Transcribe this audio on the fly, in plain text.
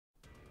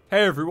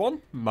Hey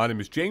everyone, my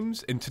name is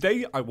James, and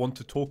today I want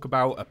to talk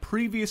about a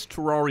previous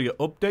Terraria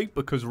update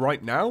because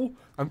right now,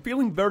 I'm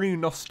feeling very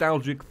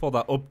nostalgic for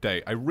that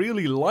update. I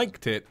really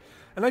liked it,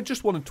 and I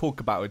just want to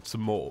talk about it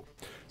some more.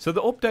 So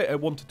the update I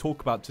want to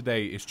talk about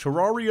today is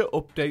Terraria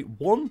Update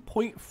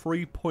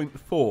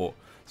 1.3.4.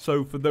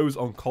 So for those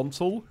on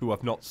console who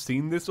have not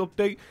seen this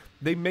update,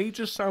 they may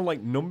just sound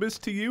like numbers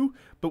to you,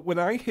 but when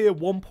I hear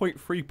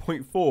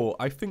 1.3.4,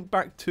 I think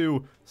back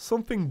to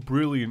something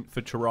brilliant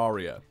for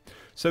Terraria.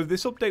 So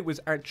this update was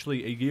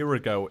actually a year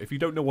ago. If you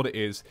don't know what it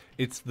is,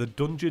 it's the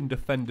Dungeon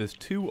Defenders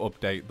 2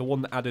 update, the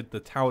one that added the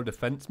tower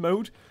defense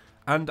mode.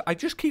 And I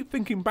just keep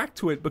thinking back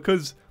to it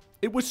because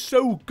it was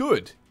so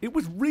good. It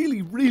was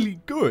really, really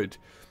good.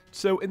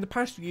 So in the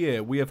past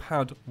year, we have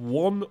had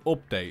one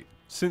update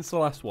since the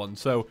last one.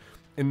 So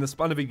in the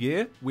span of a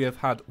year, we have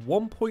had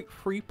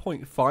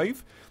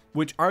 1.3.5,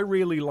 which I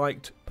really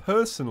liked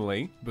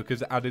personally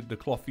because it added the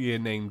clothier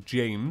named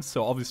James.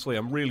 So obviously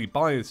I'm really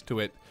biased to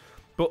it.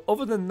 But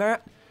other than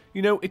that,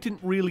 you know, it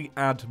didn't really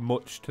add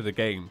much to the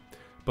game.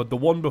 But the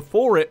one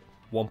before it,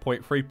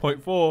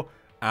 1.3.4,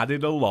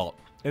 added a lot.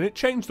 And it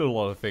changed a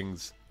lot of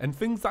things. And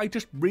things that I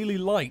just really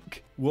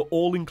like were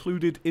all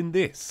included in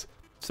this.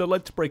 So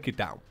let's break it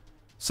down.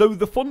 So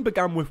the fun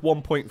began with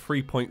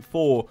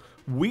 1.3.4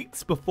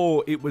 weeks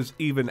before it was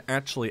even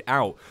actually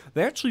out.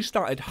 They actually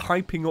started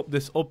hyping up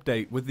this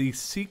update with these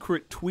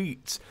secret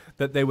tweets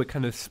that they were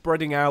kind of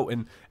spreading out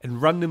and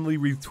randomly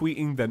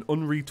retweeting, then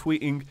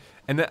unretweeting,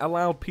 and it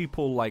allowed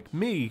people like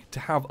me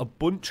to have a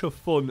bunch of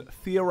fun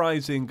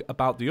theorizing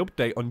about the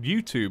update on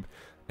YouTube.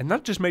 And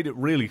that just made it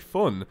really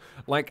fun.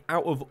 Like,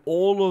 out of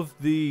all of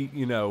the,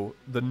 you know,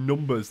 the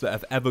numbers that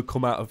have ever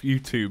come out of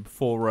YouTube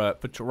for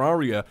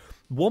Terraria,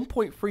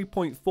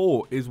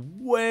 1.3.4 is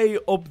way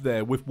up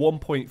there with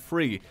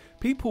 1.3.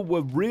 People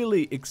were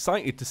really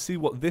excited to see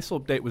what this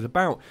update was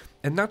about,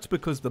 and that's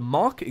because the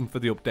marketing for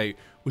the update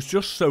was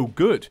just so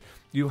good.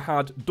 You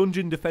had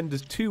Dungeon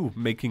Defenders 2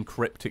 making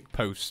cryptic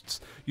posts.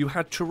 You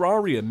had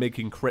Terraria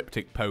making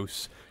cryptic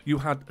posts. You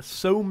had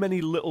so many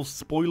little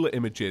spoiler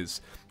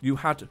images. You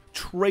had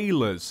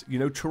trailers, you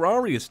know,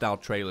 Terraria-style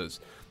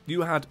trailers.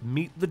 You had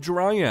Meet the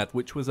Dryad,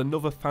 which was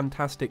another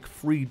fantastic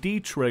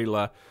 3D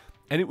trailer.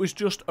 And it was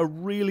just a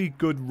really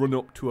good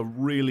run-up to a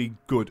really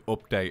good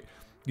update.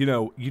 You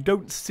know, you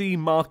don't see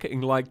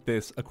marketing like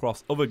this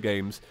across other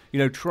games. You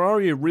know,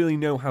 Terraria really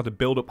know how to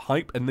build up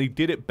hype, and they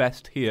did it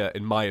best here,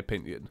 in my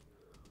opinion.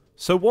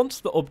 So once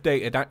the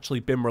update had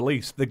actually been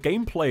released, the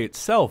gameplay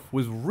itself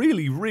was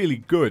really, really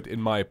good in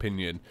my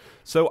opinion.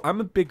 So I'm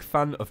a big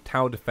fan of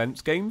tower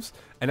defense games,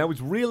 and I was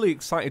really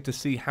excited to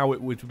see how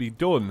it would be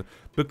done,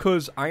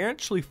 because I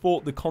actually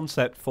thought the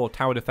concept for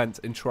tower defense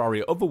in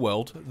Terraria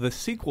Otherworld, the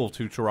sequel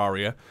to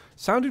Terraria,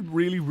 sounded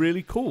really,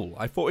 really cool.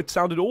 I thought it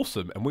sounded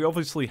awesome, and we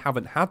obviously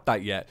haven't had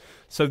that yet.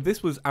 So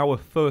this was our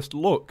first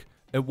look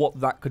at what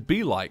that could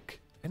be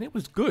like, and it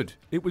was good.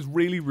 It was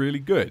really, really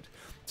good.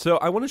 So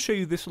I want to show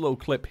you this little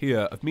clip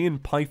here of me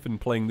and Python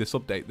playing this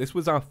update. This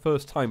was our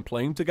first time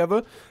playing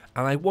together,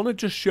 and I want to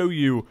just show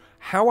you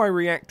how I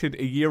reacted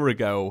a year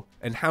ago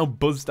and how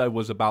buzzed I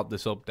was about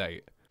this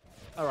update.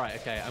 Alright,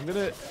 okay, I'm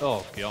gonna...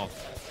 Oh, God.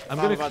 I'm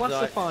gonna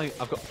classify...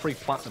 I've got 3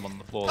 platinum on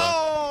the floor there.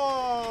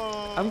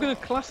 Oh! I'm gonna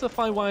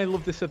classify why I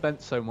love this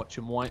event so much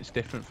and why it's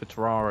different for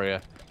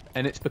Terraria.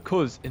 And it's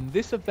because in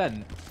this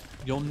event,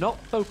 you're not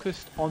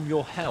focused on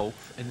your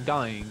health and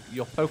dying,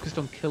 you're focused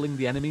on killing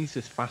the enemies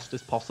as fast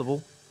as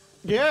possible.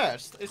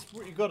 Yes, it's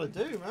what you gotta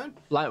do, man.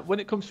 Like, when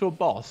it comes to a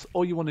boss,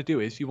 all you want to do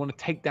is you want to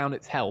take down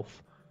its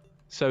health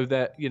so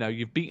that, you know,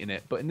 you've beaten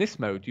it. But in this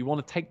mode, you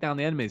want to take down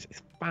the enemies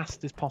as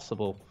fast as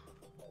possible.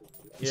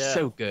 It's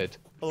so good.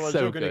 Otherwise,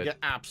 so you're gonna good. get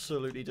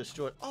absolutely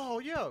destroyed. Oh,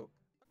 yo.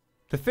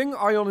 The thing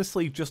I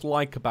honestly just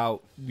like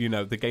about, you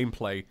know, the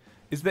gameplay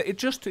is that it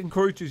just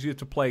encourages you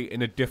to play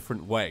in a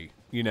different way.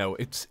 You know,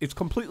 it's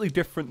completely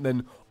different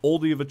than all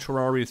the other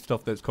Terraria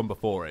stuff that's come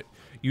before it.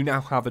 You now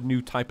have a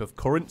new type of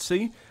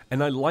currency,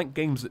 and I like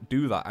games that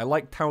do that. I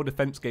like tower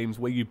defense games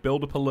where you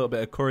build up a little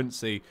bit of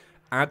currency,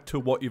 add to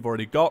what you've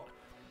already got,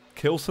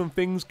 kill some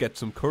things, get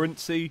some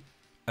currency,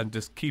 and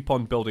just keep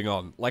on building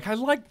on. Like, I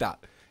like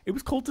that. It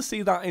was cool to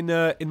see that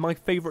in my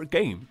favorite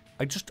game.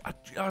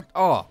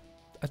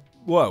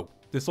 Whoa,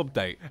 this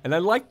update. And I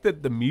liked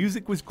that the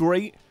music was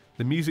great.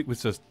 The music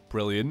was just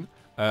brilliant.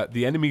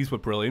 The enemies were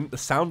brilliant. The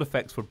sound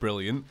effects were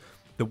brilliant.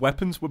 The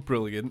weapons were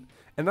brilliant.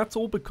 And that's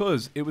all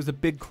because it was a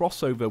big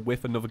crossover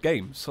with another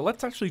game. So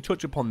let's actually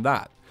touch upon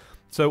that.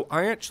 So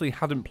I actually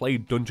hadn't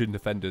played Dungeon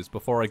Defenders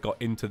before I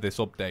got into this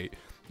update.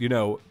 You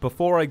know,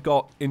 before I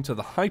got into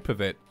the hype of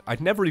it,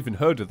 I'd never even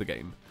heard of the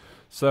game.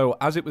 So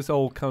as it was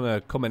all kind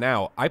of coming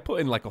out, I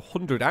put in like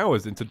 100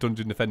 hours into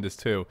Dungeon Defenders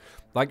 2.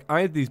 Like, I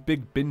had these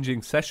big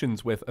binging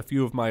sessions with a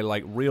few of my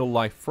like real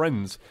life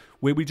friends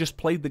where we just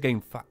played the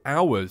game for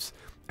hours.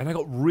 And I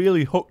got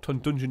really hooked on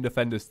Dungeon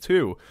Defenders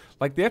 2.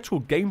 Like, the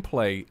actual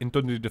gameplay in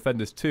Dungeon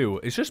Defenders 2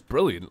 is just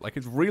brilliant. Like,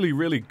 it's really,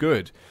 really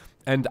good.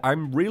 And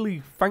I'm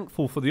really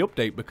thankful for the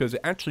update because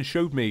it actually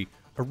showed me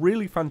a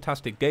really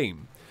fantastic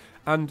game.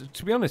 And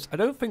to be honest, I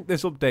don't think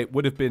this update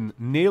would have been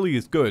nearly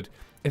as good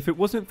if it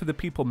wasn't for the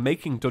people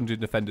making Dungeon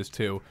Defenders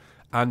 2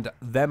 and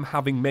them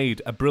having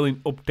made a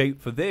brilliant update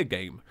for their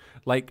game.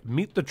 Like,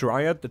 Meet the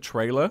Dryad, the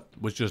trailer,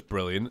 was just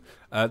brilliant.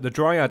 The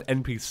Dryad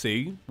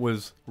NPC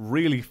was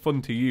really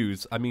fun to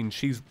use. I mean,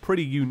 she's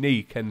pretty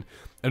unique, and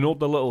all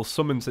the little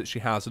summons that she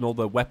has and all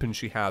the weapons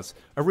she has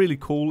are really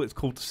cool. It's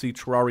cool to see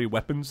Terraria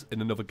weapons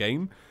in another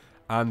game.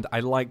 And I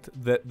liked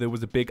that there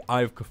was a big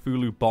Eye of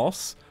Cthulhu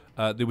boss.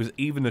 There was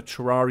even a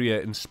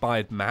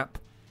Terraria-inspired map.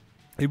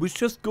 It was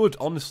just good,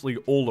 honestly,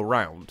 all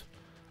around.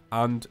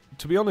 And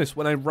to be honest,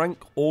 when I rank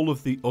all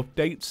of the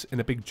updates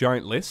in a big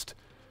giant list,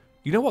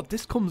 you know what?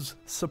 This comes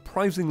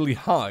surprisingly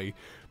high,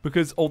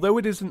 because although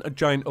it isn't a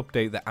giant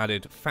update that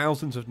added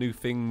thousands of new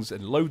things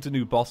and loads of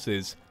new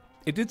bosses,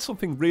 it did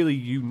something really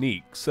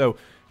unique. So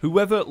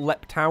whoever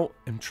leapt out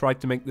and tried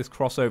to make this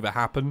crossover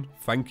happen,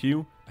 thank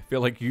you. I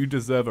feel like you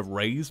deserve a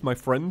raise, my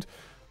friend,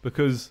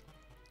 because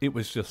it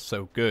was just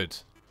so good.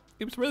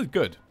 It was really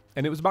good.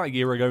 And it was about a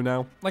year ago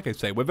now. Like I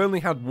say, we've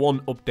only had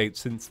one update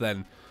since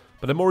then,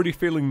 but I'm already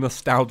feeling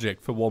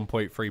nostalgic for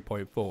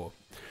 1.3.4.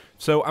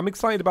 So I'm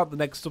excited about the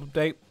next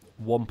update,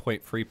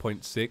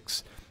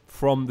 1.3.6.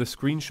 From the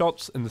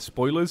screenshots and the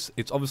spoilers,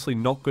 it's obviously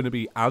not going to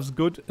be as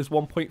good as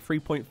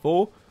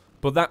 1.3.4,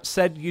 but that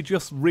said, you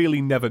just really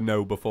never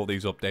know before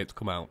these updates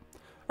come out.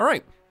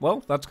 Alright,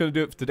 well, that's going to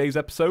do it for today's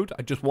episode.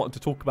 I just wanted to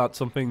talk about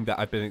something that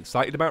I've been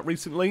excited about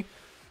recently.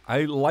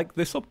 I like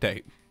this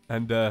update,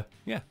 and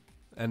yeah.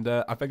 And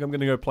I think I'm going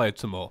to go play it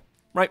some more.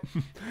 Right,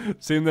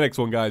 see you in the next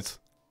one, guys.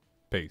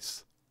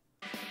 Peace.